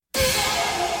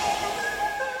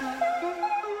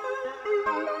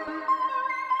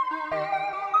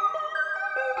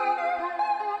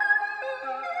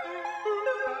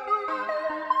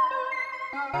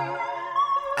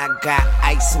Got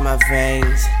ice in my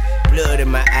veins, blood in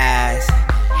my eyes,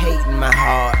 hate in my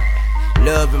heart,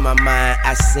 love in my mind.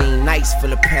 I seen nights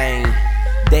full of pain,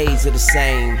 days are the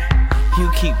same. You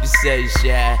keep the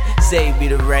sunshine, save me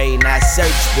the rain. I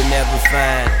search but never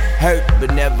find, hurt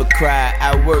but never cry.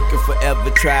 I work and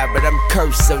forever try, but I'm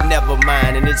cursed, so never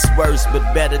mind. And it's worse,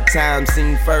 but better times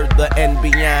seem further and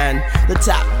beyond. The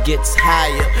top gets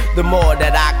higher, the more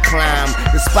that I climb.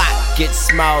 The spot gets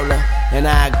smaller, and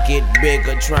I get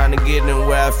bigger, trying to get in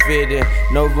where I fit in.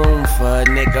 No room for a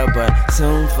nigga, but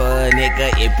soon for a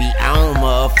nigga it be on,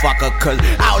 motherfucker. Cause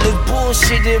all this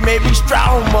bullshit that made me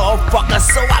strong, motherfucker.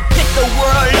 So I pick the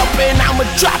world up and I'ma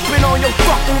drop it on your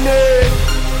fucking head.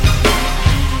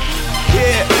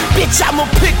 Yeah, bitch, I'ma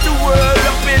pick the world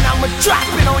up and I'ma drop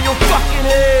it on your fucking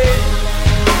head.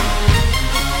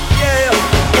 Yeah,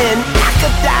 and I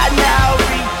could die now,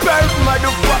 rebirth,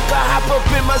 motherfucker. Hop up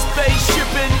in my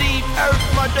spaceship and leave Earth,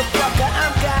 motherfucker.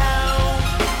 I'm gone.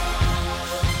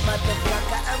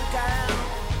 Motherfucker, I'm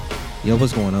gone. Yo,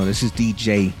 what's going on? This is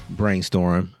DJ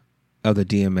Brainstorm of the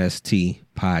DMST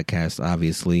podcast,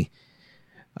 obviously.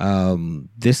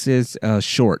 This is a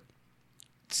short,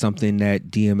 something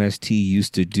that DMST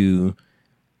used to do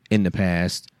in the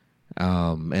past.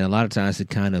 And a lot of times it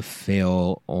kind of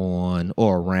fell on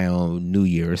or around New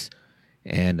Year's.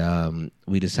 And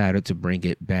we decided to bring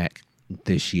it back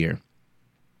this year.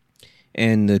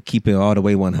 And to keep it all the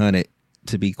way 100,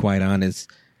 to be quite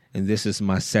honest, and this is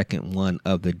my second one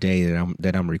of the day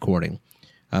that I'm recording.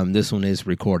 This one is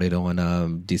recorded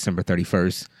on December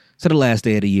 31st, so the last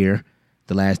day of the year,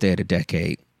 the last day of the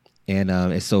decade. And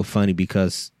it's so funny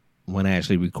because when I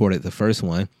actually recorded the first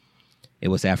one, it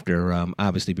was after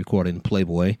obviously recording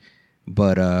Playboy,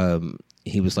 but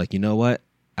he was like, you know what?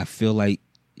 I feel like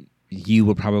you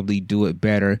would probably do it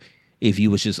better if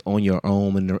you was just on your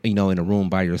own and in a room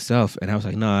by yourself. And I was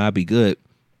like, no, I'd be good.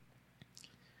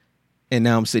 And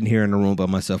now I'm sitting here in the room by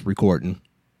myself recording.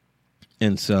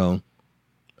 And so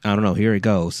I don't know. Here it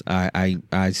goes. I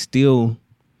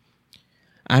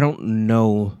don't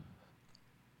know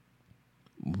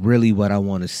really what I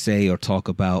want to say or talk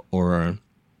about or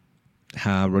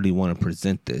how I really want to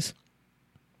present this.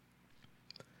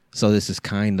 So this is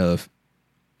kind of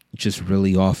just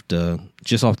really off the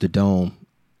dome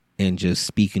and just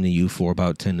speaking to you for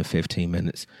about 10 to 15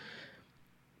 minutes.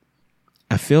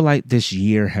 I feel like this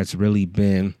year has really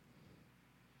been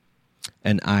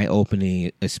an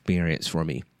eye-opening experience for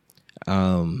me.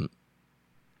 I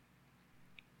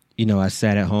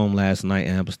sat at home last night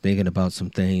and I was thinking about some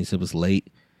things. It was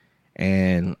late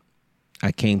and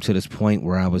I came to this point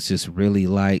where I was just really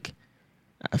like,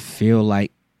 I feel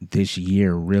like this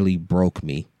year really broke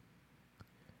me.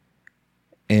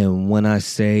 And when I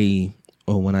say,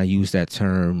 or when I use that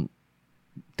term,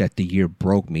 that the year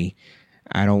broke me,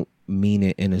 I don't mean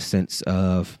it in a sense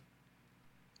of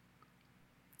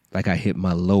like I hit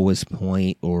my lowest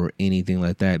point or anything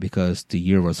like that, because the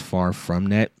year was far from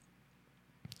that.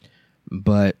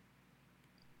 But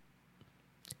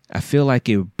I feel like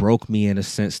it broke me in a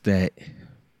sense that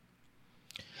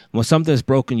when something's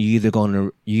broken,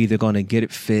 you're either gonna get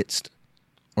it fixed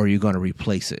or you're gonna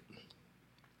replace it.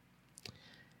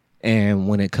 And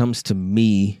when it comes to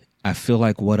me, I feel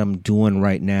like what I'm doing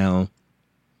right now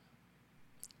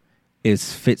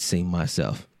is fixing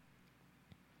myself.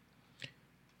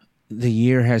 The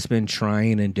year has been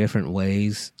trying in different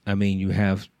ways. I mean, you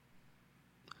have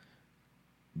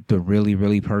the really,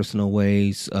 really personal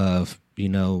ways of,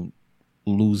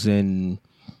 losing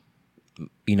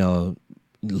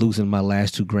my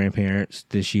last two grandparents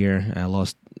this year. I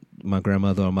lost my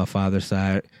grandmother on my father's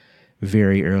side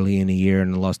very early in the year,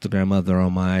 and I lost the grandmother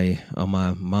on my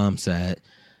mom's side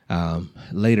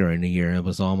later in the year. It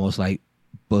was almost like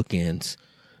bookends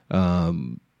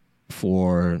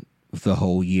for the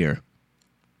whole year.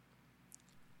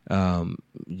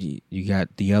 You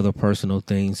got the other personal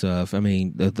things of,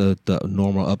 the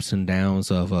normal ups and downs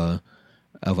of a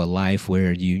life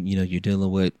where you're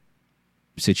dealing with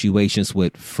situations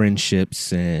with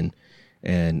friendships and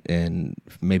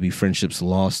maybe friendships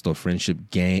lost or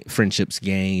friendships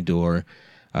gained or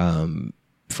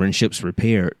friendships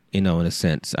repaired, in a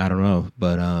sense. I don't know,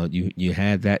 but you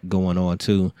had that going on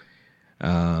too.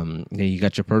 Then you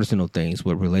got your personal things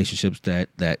with relationships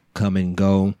that come and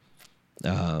go,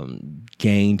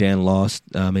 gained and lost.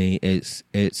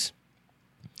 It's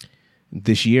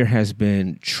this year has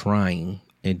been trying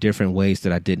in different ways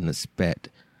that I didn't expect.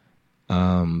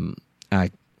 I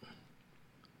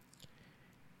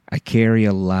carry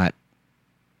a lot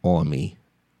on me,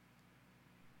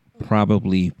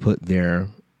 probably put there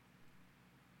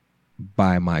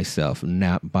by myself,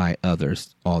 not by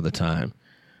others all the time.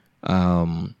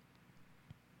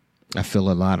 I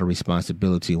feel a lot of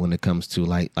responsibility when it comes to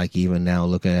like even now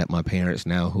looking at my parents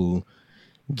now who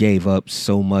gave up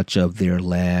so much of their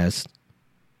last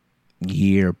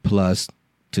year plus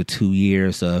to 2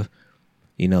 years of,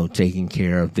 taking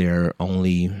care of their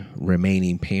only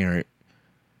remaining parent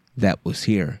that was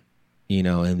here,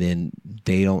 and then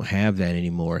they don't have that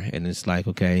anymore. And it's like,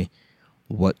 okay,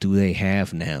 what do they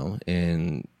have now?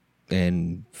 And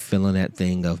feeling that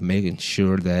thing of making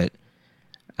sure that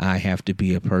I have to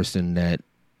be a person that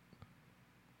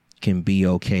can be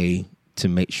okay to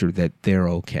make sure that they're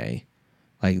okay.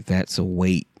 Like, that's a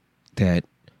weight that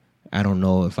I don't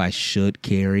know if I should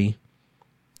carry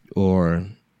or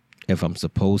if I'm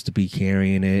supposed to be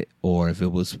carrying it or if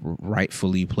it was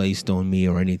rightfully placed on me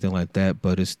or anything like that,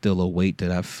 but it's still a weight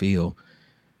that I feel,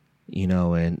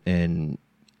 and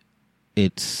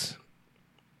it's,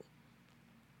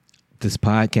 this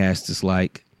podcast is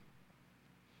like,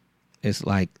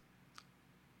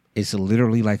 it's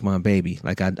literally like my baby.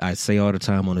 Like I say all the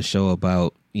time on the show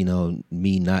about,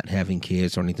 me not having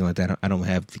kids or anything like that. I don't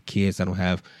have the kids.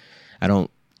 I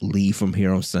don't leave from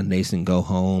here on Sundays and go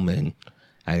home and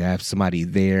I have somebody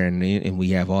there and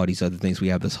we have all these other things. We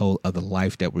have this whole other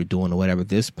life that we're doing or whatever.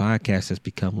 This podcast has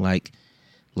become like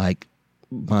my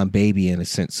baby in a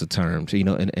sense of terms, in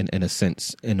a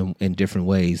sense, in different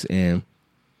ways. And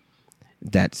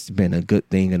that's been a good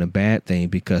thing and a bad thing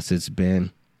because it's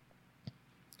been,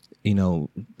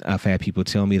 I've had people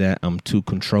tell me that I'm too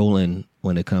controlling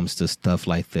when it comes to stuff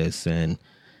like this. And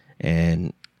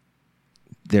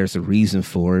there's a reason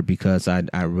for it because I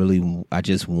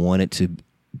just want it to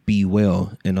be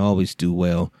well and always do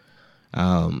well.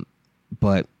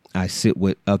 But I sit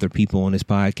with other people on this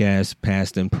podcast,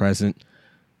 past and present,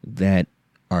 that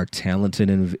are talented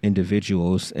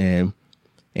individuals. And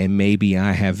maybe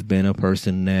I have been a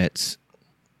person that's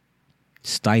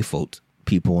stifled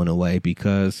people in a way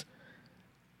because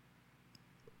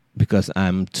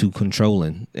I'm too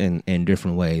controlling in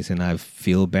different ways. And I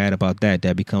feel bad about that.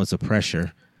 That becomes a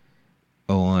pressure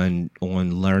on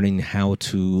learning how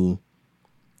to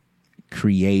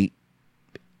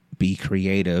be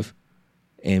creative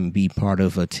and be part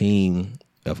of a team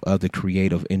of other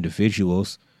creative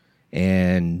individuals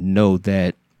and know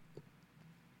that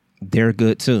they're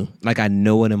good too. Like, I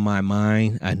know it in my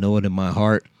mind, I know it in my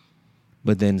heart,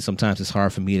 but then sometimes it's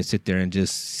hard for me to sit there and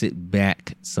just sit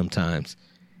back sometimes.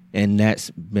 And that's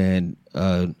been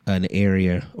an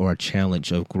area or a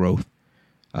challenge of growth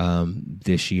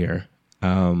this year.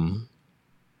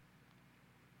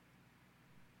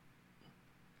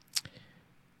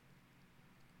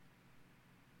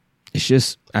 It's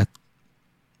just,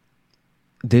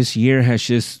 this year has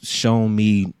just shown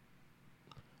me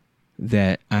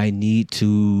that I need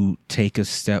to take a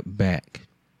step back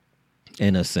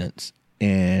in a sense.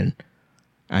 And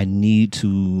I need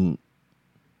to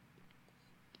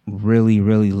really,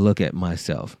 really look at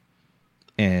myself.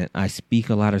 And I speak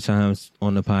a lot of times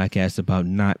on the podcast about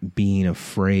not being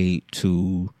afraid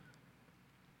to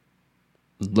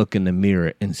look in the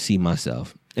mirror and see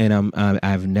myself. And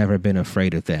I've never been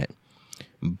afraid of that.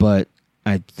 But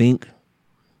I think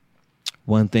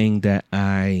one thing that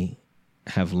I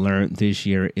have learned this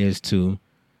year is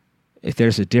if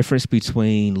there's a difference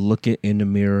between looking in the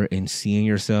mirror and seeing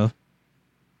yourself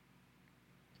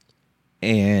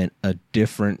and a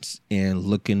difference in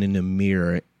looking in the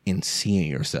mirror and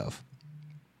seeing yourself.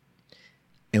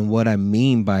 And what I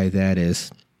mean by that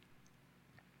is,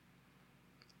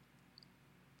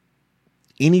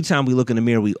 anytime we look in the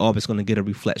mirror, we always going to get a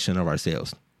reflection of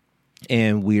ourselves.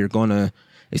 And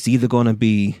it's either going to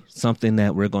be something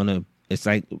that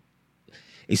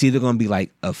it's either going to be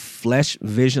like a flesh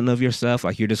vision of yourself,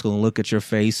 like you're just going to look at your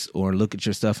face or look at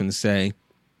yourself and say,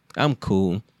 I'm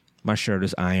cool. My shirt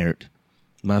is ironed.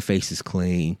 My face is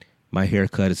clean. My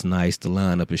haircut is nice. The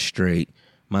lineup is straight.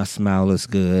 My smile is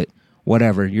good.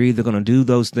 Whatever. You're either going to do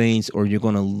those things or you're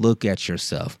going to look at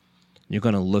yourself. You're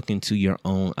going to look into your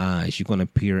own eyes. You're going to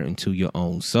peer into your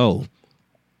own soul.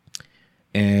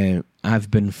 And I've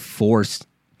been forced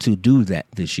to do that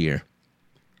this year.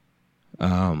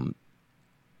 In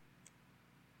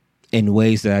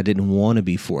ways that I didn't want to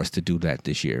be forced to do that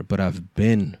this year, but I've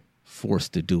been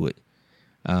forced to do it.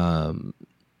 And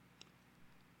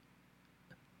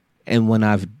when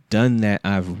I've done that,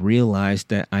 I've realized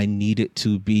that I needed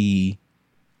to be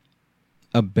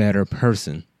a better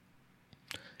person.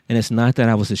 And it's not that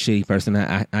I was a shitty person.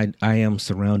 I am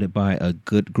surrounded by a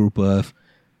good group of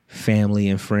family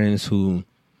and friends who,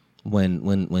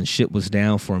 when shit was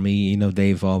down for me,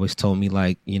 they've always told me,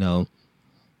 like,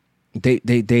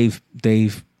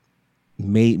 they've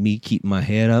made me keep my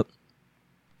head up.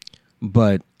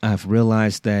 But I've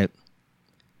realized that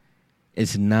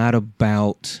it's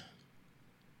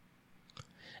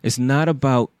not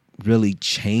about really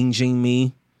changing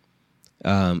me.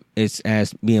 It's,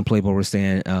 as me and Playboy were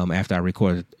saying after I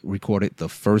recorded the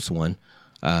first one,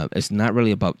 it's not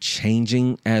really about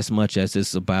changing as much as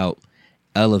it's about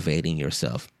elevating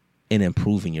yourself and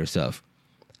improving yourself.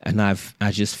 And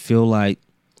I just feel like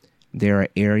there are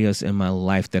areas in my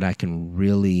life that I can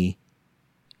really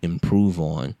improve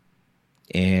on.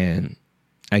 And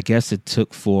I guess it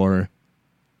took for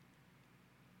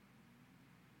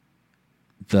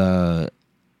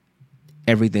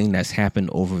everything that's happened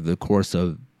over the course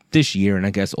of this year, and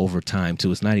I guess over time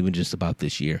too. It's not even just about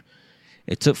this year.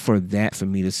 It took for that for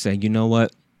me to say, you know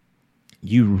what?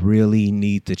 You really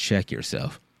need to check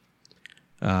yourself.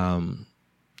 And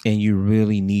you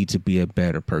really need to be a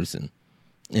better person.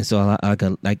 And so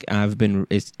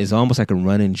it's almost like a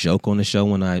running joke on the show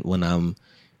when I'm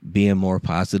being more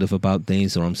positive about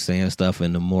things, or I'm saying stuff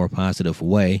in a more positive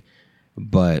way,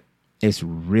 but it's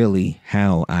really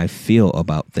how I feel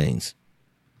about things.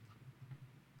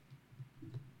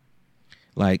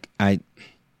 Like I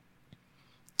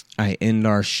end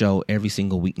our show every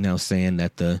single week now saying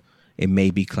that it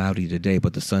may be cloudy today,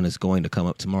 but the sun is going to come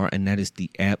up tomorrow. And that is the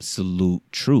absolute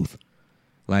truth.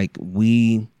 Like,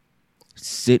 we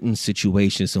sit in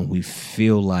situations and we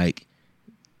feel like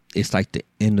it's like the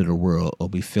end of the world, or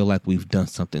we feel like we've done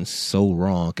something so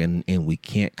wrong and we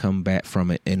can't come back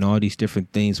from it, and all these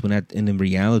different things, when in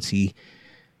reality,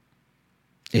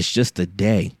 it's just a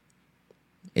day.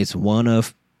 It's one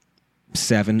of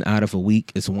 7 out of a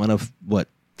week. It's one of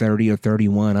 30 or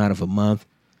 31 out of a month,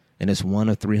 and it's one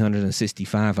of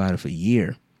 365 out of a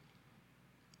year.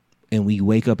 And we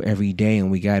wake up every day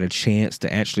and we got a chance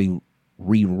to actually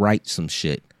rewrite some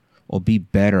shit, or be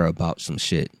better about some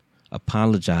shit,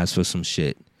 apologize for some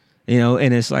shit,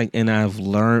 and it's like, and I've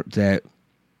learned that,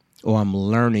 or I'm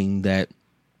learning that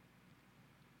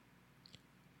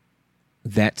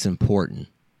that's important.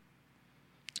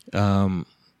 And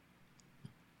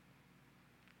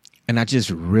I just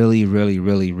really, really,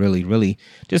 really, really, really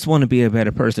just want to be a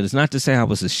better person. It's not to say I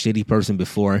was a shitty person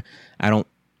before. I don't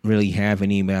really have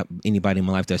anybody in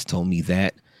my life that's told me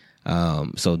that.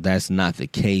 So that's not the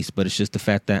case, but it's just the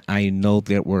fact that I know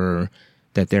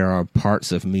that there are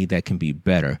parts of me that can be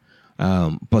better.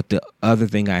 But the other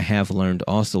thing I have learned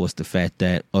also is the fact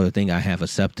that, or the thing I have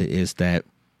accepted, is that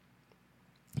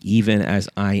even as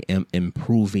I am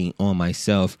improving on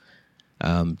myself,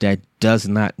 that does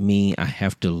not mean I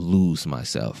have to lose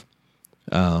myself.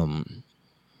 Again,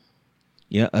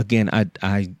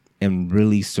 I am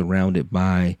really surrounded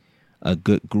by a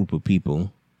good group of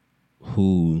people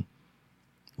who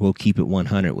will keep it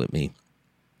 100 with me.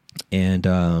 And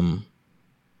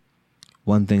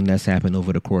one thing that's happened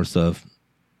over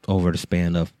the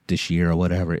span of this year or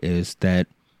whatever is that,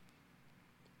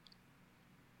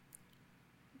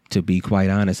 to be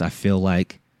quite honest, I feel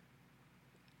like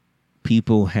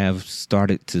people have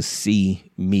started to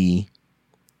see me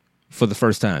for the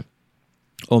first time,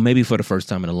 or maybe for the first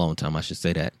time in a long time, I should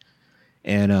say that.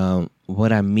 And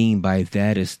what I mean by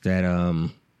that is that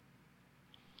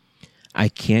I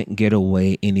can't get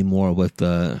away anymore with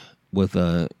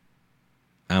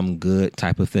I'm good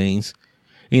type of things.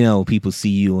 People see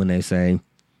you and they say,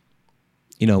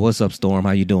 what's up, Storm?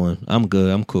 How you doing? I'm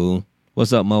good. I'm cool.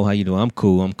 What's up, Mo? How you doing? I'm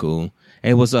cool.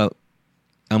 Hey, what's up?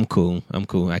 I'm cool.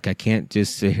 Like, I can't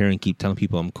just sit here and keep telling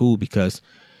people I'm cool, because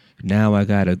now I'm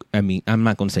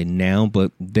not going to say now,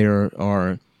 but there's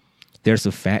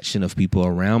a faction of people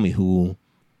around me who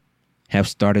have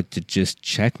started to just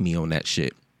check me on that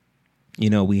shit.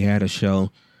 We had a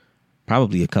show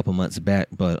probably a couple months back,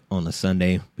 but on a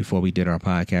Sunday before we did our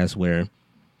podcast, where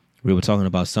we were talking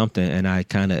about something, and I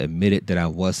kind of admitted that I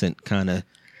wasn't kind of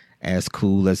as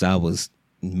cool as I was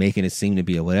making it seem to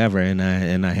be, or whatever. And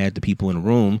I had the people in the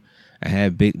room. I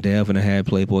had Big Dev and I had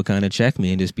Playboy kind of check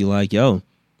me and just be like, yo,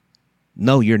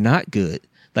 no, you're not good.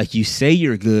 Like, you say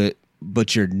you're good,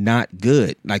 but you're not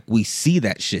good. Like, we see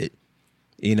that shit,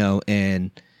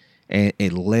 and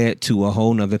it led to a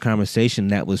whole nother conversation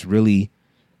that was really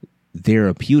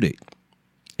therapeutic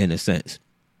in a sense.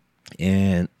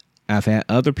 And I've had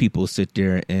other people sit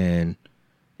there and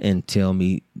tell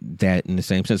me that in the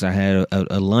same sense. I had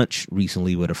a lunch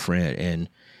recently with a friend, and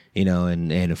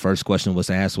the first question was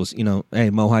asked was, hey,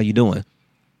 Mo, how you doing?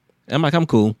 I'm like, I'm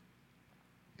cool.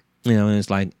 And it's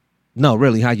like, no,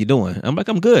 really, how you doing? I'm like,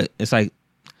 I'm good. It's like,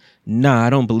 nah, I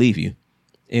don't believe you.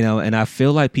 And I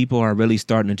feel like people are really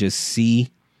starting to just see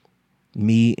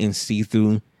me and see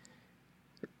through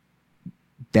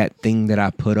that thing that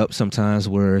I put up sometimes,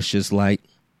 where it's just like,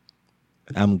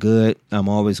 I'm good. I'm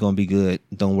always going to be good.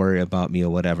 Don't worry about me or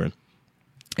whatever.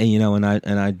 And, you know, and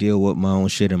I deal with my own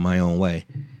shit in my own way.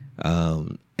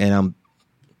 And I'm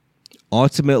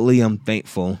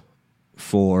thankful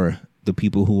for the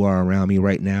people who are around me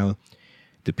right now,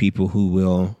 the people who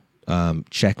will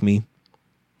check me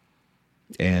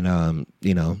and,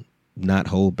 you know, not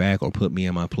hold back or put me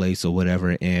in my place or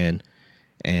whatever. And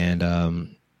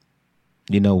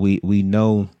you know, we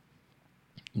know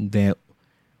that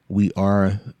we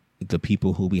are the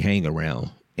people who we hang around.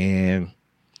 And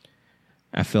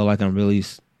I feel like I'm really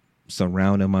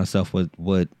surrounding myself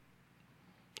with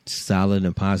solid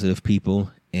and positive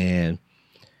people. And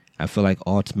I feel like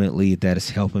ultimately that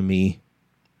is helping me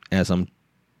as I'm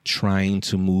trying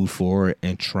to move forward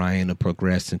and trying to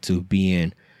progress into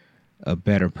being a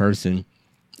better person.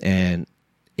 And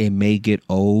it may get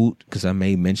old because I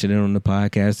may mention it on the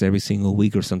podcast every single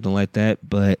week or something like that,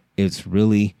 but it's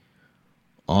really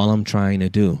all I'm trying to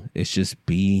do is just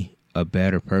be a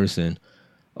better person,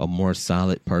 a more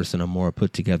solid person, a more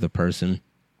put together person.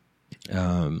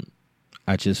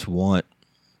 I just want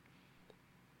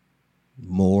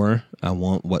more. I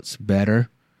want what's better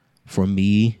for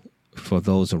me, for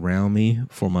those around me,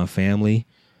 for my family.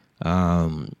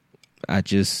 I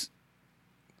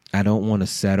don't want to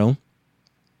settle.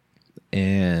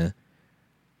 And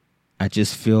I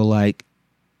just feel like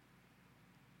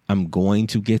I'm going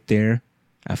to get there.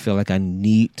 I feel like I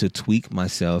need to tweak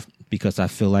myself because I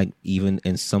feel like even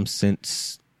in some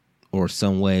sense or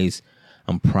some ways,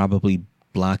 I'm probably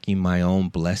blocking my own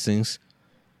blessings.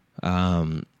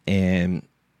 And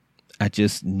I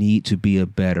just need to be a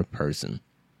better person,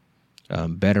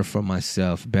 better for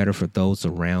myself, better for those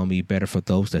around me, better for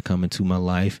those that come into my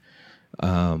life.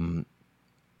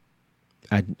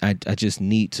 I just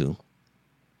need to,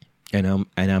 and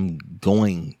I'm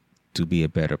going to be a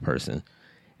better person,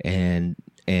 and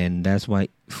that's why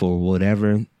for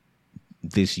whatever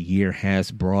this year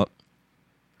has brought,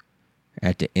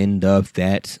 at the end of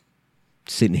that,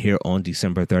 sitting here on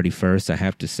December 31st, I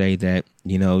have to say that,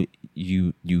 you know,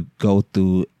 you go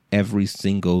through every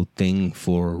single thing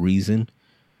for a reason.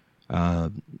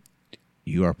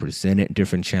 You are presented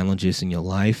different challenges in your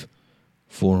life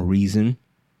for a reason.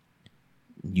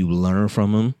 You learn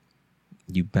from them,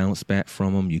 you bounce back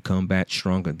from them, you come back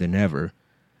stronger than ever.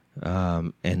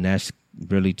 And that's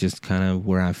really just kind of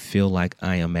where I feel like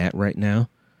I am at right now.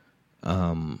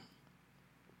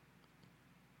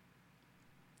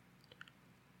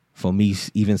 For me,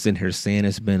 even sitting here saying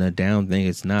it's been a down thing,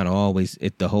 it's not always.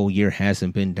 The whole year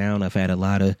hasn't been down. I've had a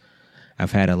lot of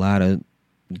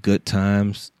good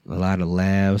times, a lot of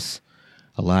laughs,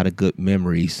 a lot of good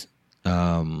memories.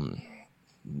 A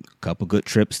couple good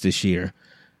trips this year.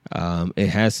 It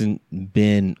hasn't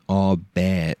been all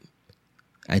bad.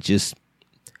 There's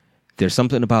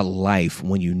something about life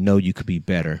when you know you could be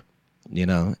better, you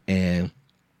know. And,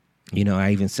 you know,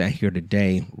 I even sat here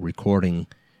today recording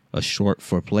a short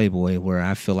for Playboy where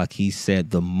I feel like he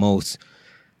said the most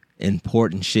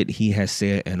important shit he has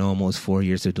said in almost 4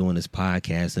 years of doing this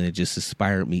podcast. And it just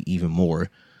inspired me even more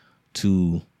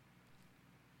to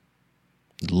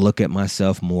look at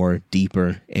myself more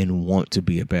deeper and want to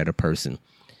be a better person.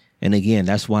 And again,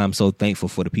 that's why I'm so thankful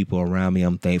for the people around me.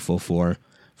 I'm thankful for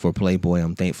Playboy.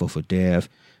 I'm thankful for Dev,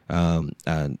 and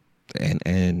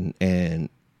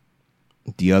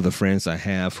the other friends I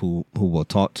have who will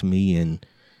talk to me and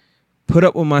put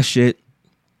up with my shit,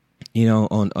 you know,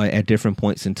 at different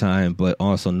points in time, but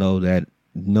also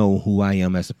know who I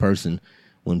am as a person.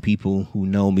 When people who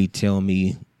know me tell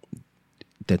me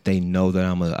that they know that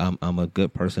I'm a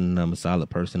good person and I'm a solid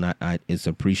person, I it's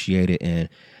appreciated. And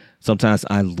sometimes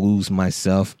I lose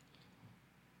myself.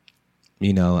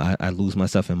 You know, I lose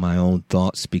myself in my own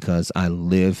thoughts because I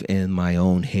live in my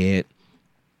own head,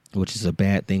 which is a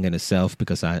bad thing in itself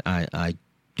because I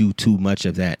do too much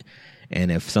of that.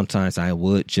 And if sometimes I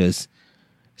would just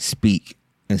speak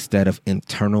instead of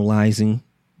internalizing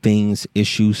things,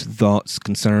 issues, thoughts,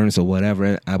 concerns, or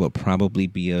whatever, I would probably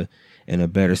be in a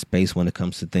better space when it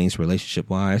comes to things relationship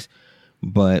wise.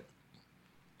 But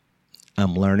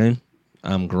I'm learning,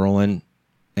 I'm growing,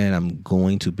 and I'm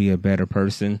going to be a better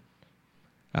person.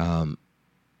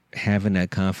 Having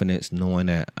that confidence, knowing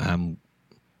that I'm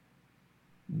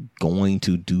going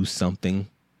to do something.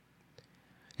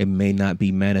 It may not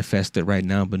be manifested right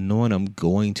now, but knowing I'm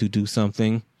going to do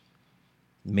something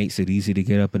makes it easy to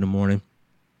get up in the morning.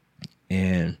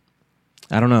 And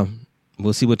I don't know.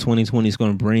 We'll see what 2020 is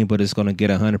going to bring, but it's going to get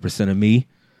 100% of me.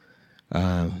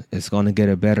 It's going to get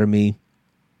a better me.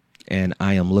 And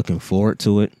I am looking forward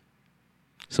to it.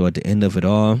 So at the end of it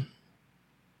all,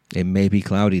 it may be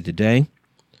cloudy today,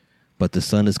 but the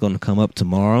sun is going to come up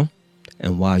tomorrow.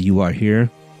 And while you are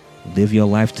here, Live your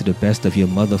life to the best of your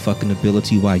motherfucking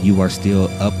ability while you are still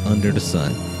up under the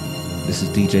sun. This is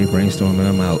DJ Brainstorm, and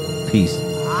I'm out. Peace.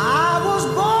 I was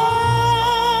born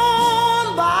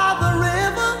by the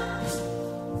river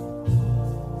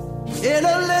in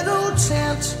a little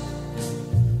tent.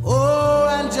 Oh,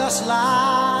 and just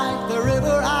like the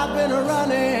river, I've been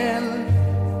running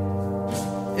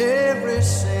ever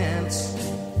since.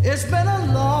 It's been a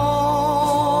long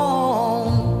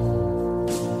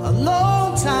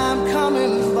time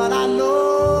coming, but I know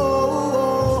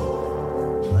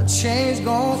a change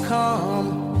gonna come.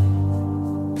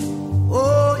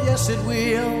 Oh, yes, it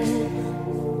will.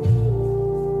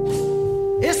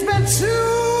 It's been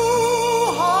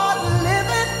too hard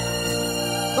living,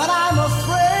 but I'm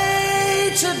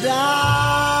afraid to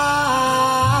die.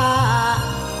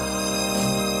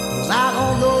 'Cause I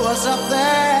don't know what's up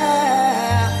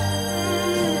there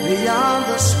beyond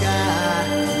the sky.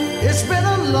 It's been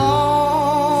a long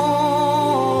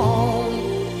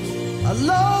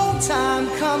time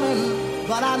coming,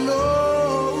 but I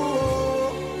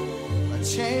know a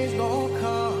change gonna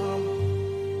come.